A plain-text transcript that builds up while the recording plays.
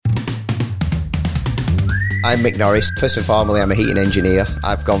I'm Mick Norris. First and foremost, I'm a heating engineer.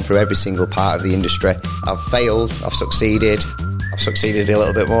 I've gone through every single part of the industry. I've failed, I've succeeded a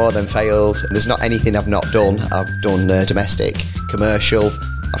little bit more than failed. There's not anything I've not done. I've done domestic, commercial.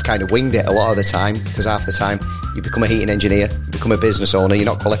 I've kind of winged it a lot of the time, because half the time you become a heating engineer, you become a business owner, you're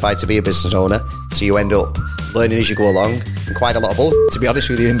not qualified to be a business owner, so you end up learning as you go along, and quite a lot of bull, to be honest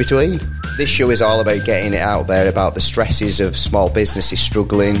with you, in between. This show is all about getting it out there about the stresses of small businesses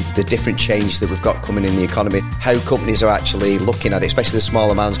struggling, the different changes that we've got coming in the economy, how companies are actually looking at it, especially the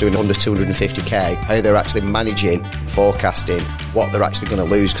smaller man's doing under 250k, how they're actually managing, forecasting what they're actually going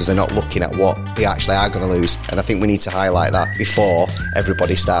to lose, because they're not looking at what they actually are going to lose. And I think we need to highlight that before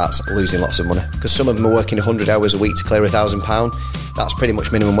everybody starts losing lots of money, because some of them are working 100 hours a week to clear £1,000. That's pretty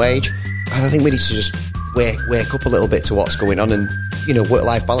much minimum wage. And I think we need to just wake up a little bit to what's going on. And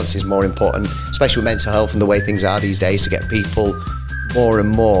work-life balance is more important, especially with mental health and the way things are these days, to get people more and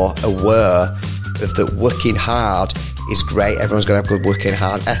more aware of that working hard is great. Everyone's going to have good working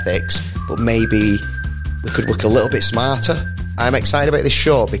hard ethics, but maybe we could work a little bit smarter. I'm excited about this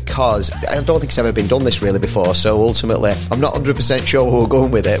show because I don't think it's ever been done this really before, so ultimately I'm not 100% sure where we're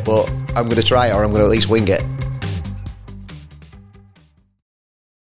going with it, but I'm going to try it, or I'm going to at least wing it.